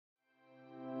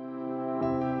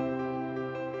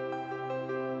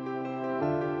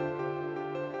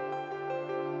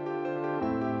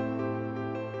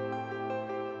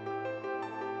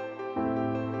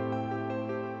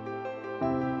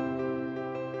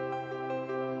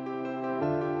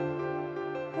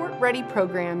Ready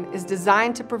program is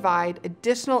designed to provide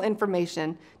additional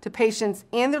information to patients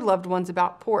and their loved ones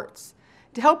about ports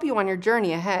to help you on your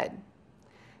journey ahead.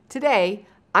 Today,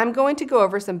 I'm going to go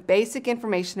over some basic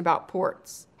information about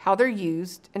ports, how they're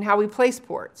used, and how we place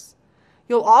ports.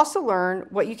 You'll also learn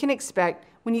what you can expect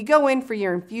when you go in for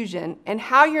your infusion and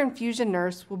how your infusion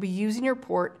nurse will be using your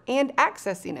port and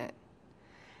accessing it.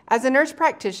 As a nurse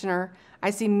practitioner,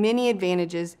 I see many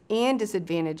advantages and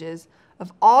disadvantages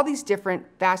of all these different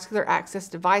vascular access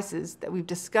devices that we've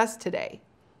discussed today.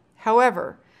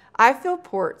 However, I feel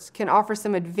ports can offer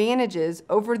some advantages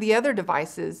over the other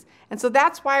devices, and so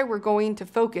that's why we're going to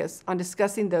focus on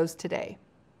discussing those today.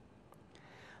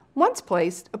 Once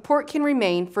placed, a port can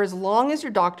remain for as long as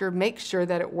your doctor makes sure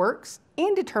that it works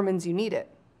and determines you need it.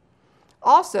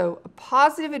 Also, a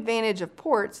positive advantage of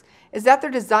ports is that they're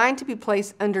designed to be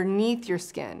placed underneath your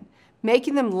skin,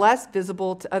 making them less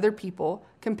visible to other people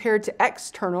compared to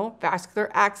external vascular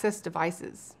access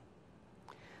devices.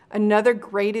 Another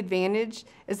great advantage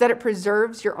is that it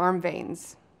preserves your arm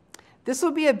veins. This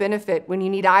will be a benefit when you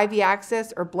need IV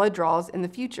access or blood draws in the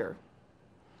future.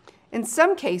 In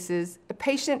some cases, a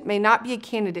patient may not be a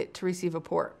candidate to receive a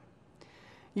port.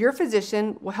 Your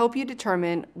physician will help you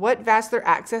determine what vascular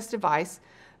access device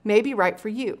may be right for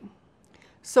you.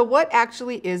 So what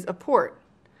actually is a port?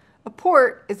 A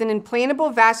port is an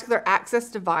implantable vascular access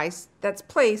device that's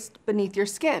placed beneath your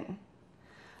skin.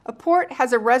 A port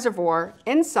has a reservoir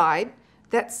inside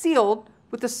that's sealed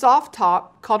with a soft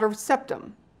top called a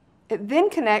septum. It then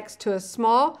connects to a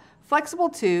small, flexible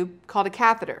tube called a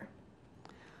catheter.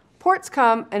 Ports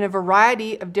come in a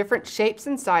variety of different shapes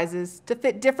and sizes to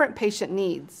fit different patient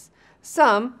needs.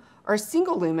 Some are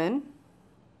single lumen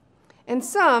and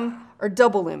some are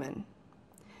double lumen.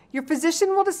 Your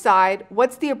physician will decide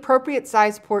what's the appropriate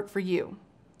size port for you.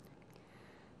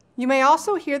 You may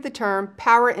also hear the term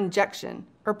power injection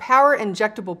or power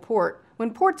injectable port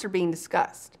when ports are being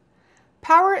discussed.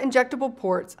 Power injectable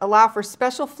ports allow for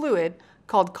special fluid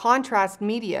called contrast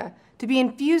media to be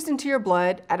infused into your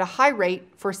blood at a high rate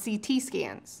for CT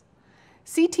scans.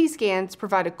 CT scans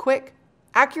provide a quick,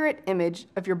 accurate image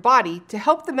of your body to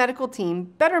help the medical team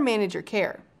better manage your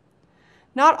care.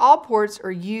 Not all ports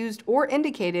are used or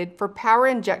indicated for power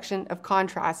injection of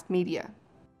contrast media.